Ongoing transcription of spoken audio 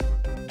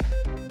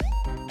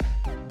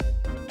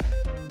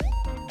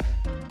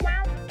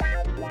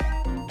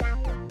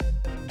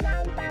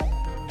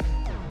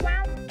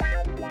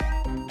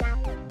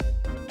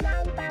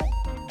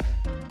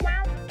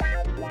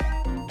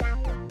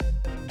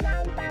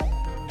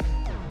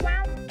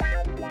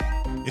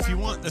if you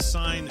want a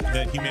sign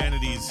that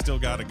humanity's still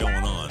got it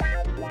going on.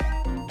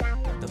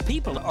 The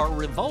people are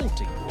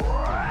revolting.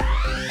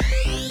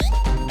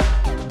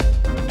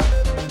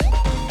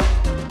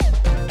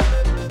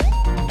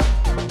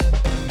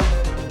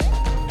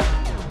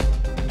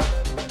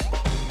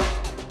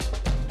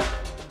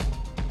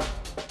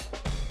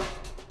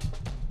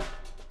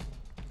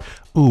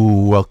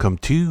 Ooh, welcome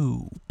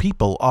to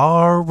People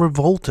Are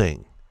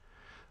Revolting,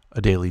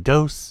 a daily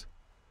dose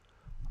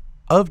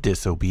of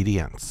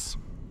disobedience.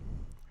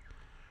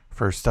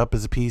 First up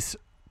is a piece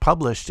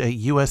published at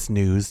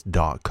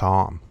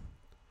usnews.com.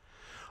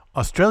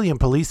 Australian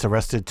police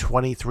arrested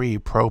 23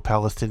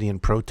 pro-Palestinian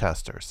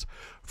protesters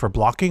for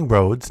blocking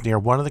roads near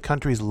one of the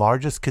country's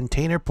largest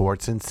container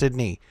ports in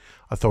Sydney,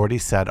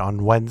 authorities said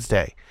on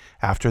Wednesday,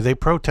 after they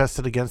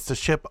protested against a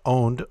ship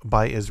owned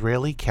by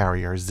Israeli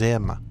carrier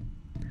Zim.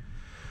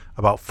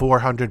 About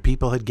 400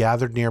 people had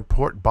gathered near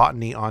Port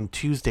Botany on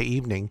Tuesday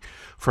evening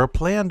for a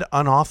planned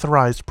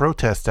unauthorized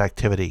protest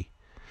activity,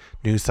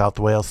 New South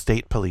Wales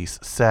State Police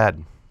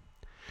said.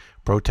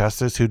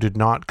 Protesters who did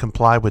not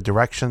comply with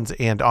directions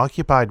and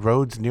occupied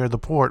roads near the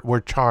port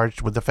were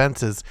charged with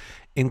offenses,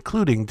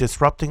 including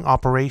disrupting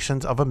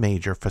operations of a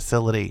major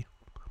facility.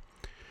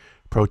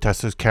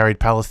 Protesters carried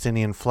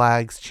Palestinian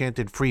flags,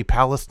 chanted Free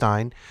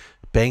Palestine,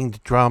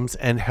 banged drums,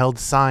 and held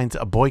signs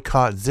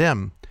Boycott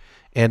Zim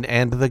and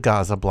End the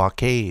Gaza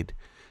Blockade,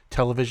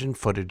 television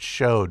footage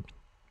showed.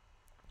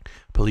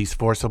 Police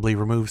forcibly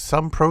removed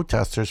some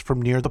protesters from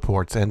near the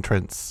port's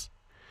entrance.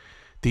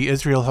 The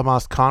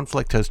Israel-Hamas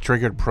conflict has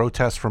triggered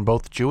protests from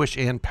both Jewish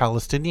and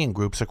Palestinian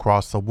groups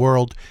across the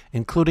world,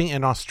 including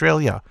in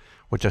Australia,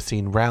 which has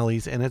seen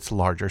rallies in its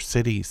larger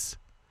cities.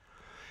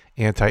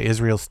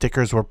 Anti-Israel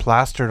stickers were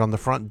plastered on the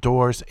front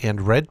doors,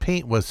 and red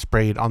paint was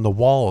sprayed on the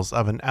walls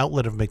of an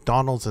outlet of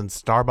McDonald's and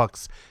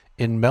Starbucks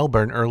in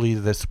Melbourne early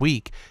this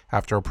week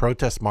after a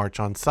protest march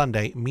on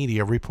Sunday,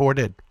 media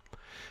reported.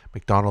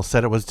 McDonald's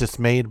said it was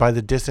dismayed by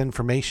the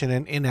disinformation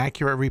and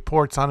inaccurate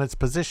reports on its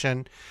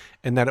position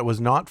and that it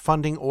was not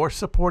funding or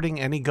supporting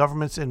any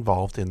governments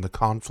involved in the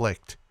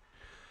conflict.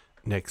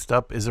 Next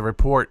up is a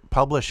report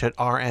published at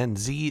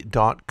rnz.co.nz.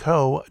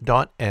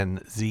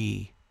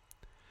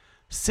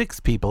 6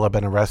 people have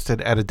been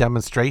arrested at a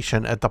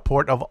demonstration at the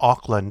port of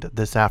Aukland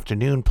this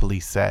afternoon,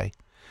 police say.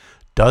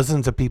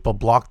 Dozens of people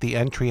blocked the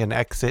entry and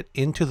exit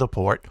into the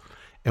port,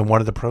 and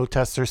one of the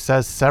protesters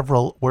says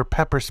several were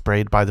pepper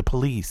sprayed by the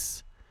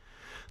police.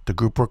 The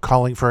group were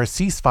calling for a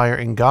ceasefire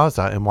in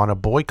Gaza and want a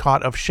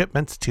boycott of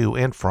shipments to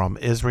and from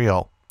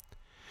Israel.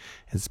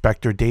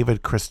 Inspector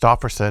David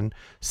Christopherson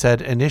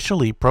said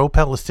initially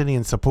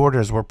pro-Palestinian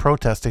supporters were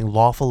protesting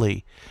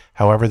lawfully.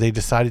 However, they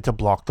decided to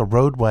block the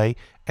roadway,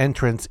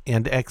 entrance,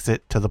 and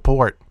exit to the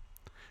port.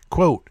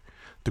 Quote,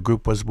 the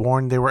group was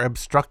warned they were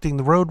obstructing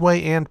the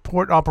roadway and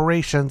port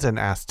operations and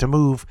asked to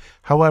move.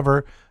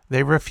 However,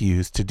 they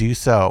refused to do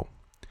so.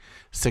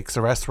 6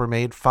 arrests were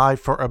made, 5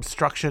 for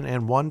obstruction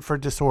and 1 for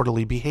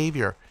disorderly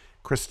behavior,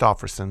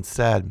 Christopherson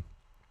said.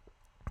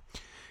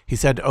 He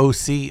said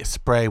OC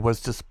spray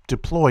was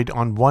deployed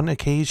on 1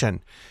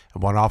 occasion,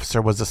 and 1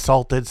 officer was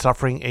assaulted,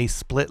 suffering a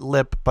split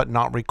lip but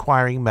not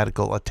requiring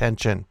medical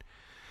attention.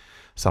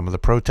 Some of the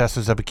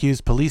protesters have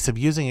accused police of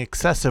using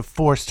excessive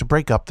force to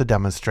break up the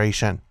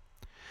demonstration.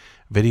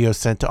 Videos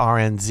sent to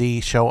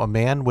RNZ show a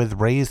man with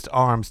raised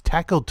arms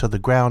tackled to the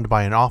ground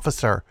by an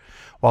officer,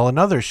 while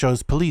another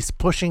shows police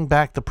pushing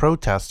back the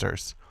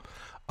protesters.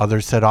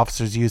 Others said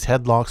officers used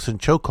headlocks and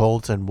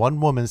chokeholds, and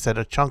one woman said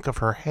a chunk of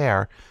her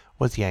hair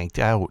was yanked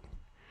out.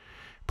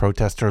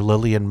 Protester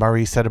Lillian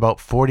Murray said about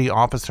 40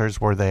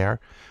 officers were there.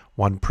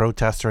 One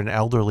protester, an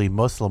elderly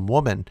Muslim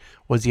woman,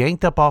 was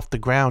yanked up off the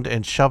ground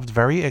and shoved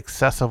very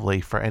excessively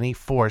for any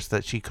force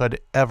that she could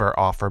ever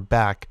offer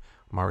back,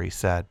 Murray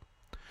said.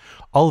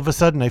 All of a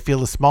sudden, I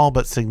feel a small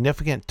but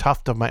significant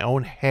tuft of my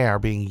own hair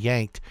being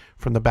yanked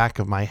from the back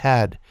of my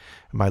head.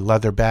 My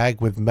leather bag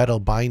with metal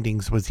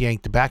bindings was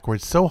yanked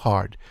backwards so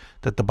hard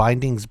that the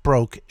bindings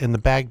broke and the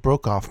bag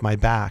broke off my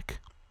back.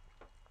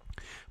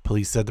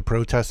 Police said the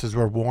protesters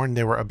were warned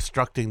they were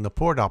obstructing the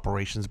port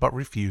operations but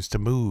refused to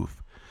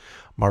move.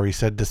 Murray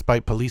said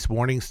despite police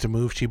warnings to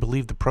move, she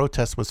believed the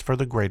protest was for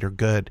the greater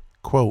good.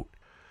 Quote,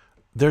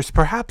 there's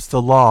perhaps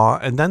the law,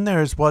 and then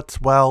there's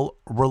what's, well,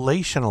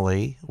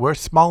 relationally, we're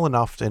small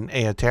enough in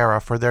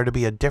Aotearoa for there to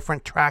be a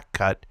different track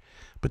cut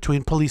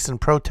between police and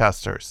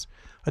protesters,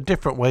 a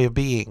different way of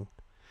being.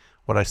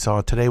 What I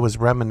saw today was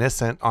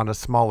reminiscent on a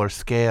smaller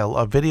scale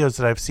of videos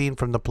that I've seen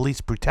from the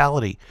police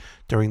brutality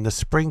during the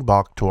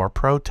Springbok Tour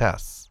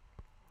protests.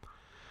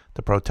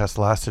 The protest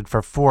lasted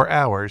for 4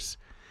 hours,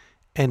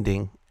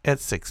 ending at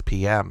 6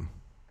 p.m.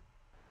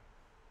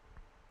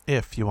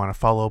 If you want to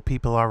follow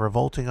People Are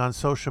Revolting on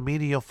social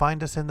media, you'll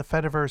find us in the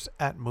Fediverse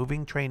at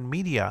Moving Train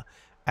Media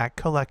at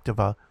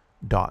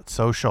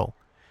collectiva.social.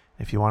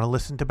 If you want to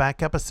listen to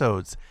back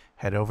episodes,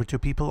 head over to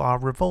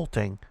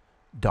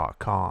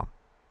peoplearerevolting.com.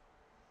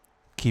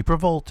 Keep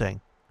revolting,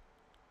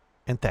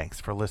 and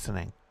thanks for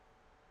listening.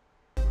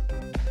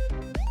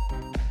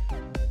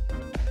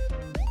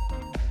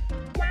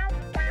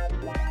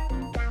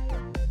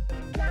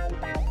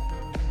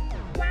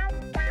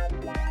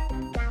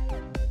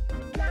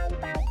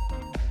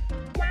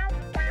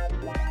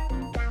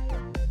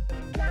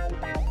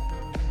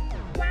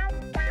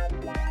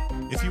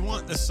 If you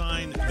want a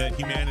sign that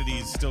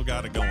humanity's still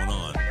got it going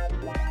on,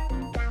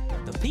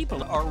 The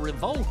people are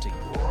revolting.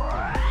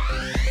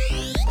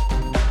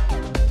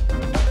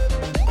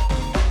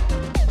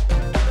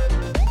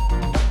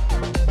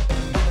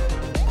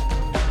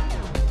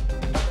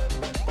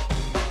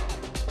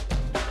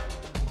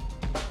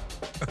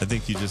 I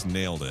think you just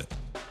nailed it.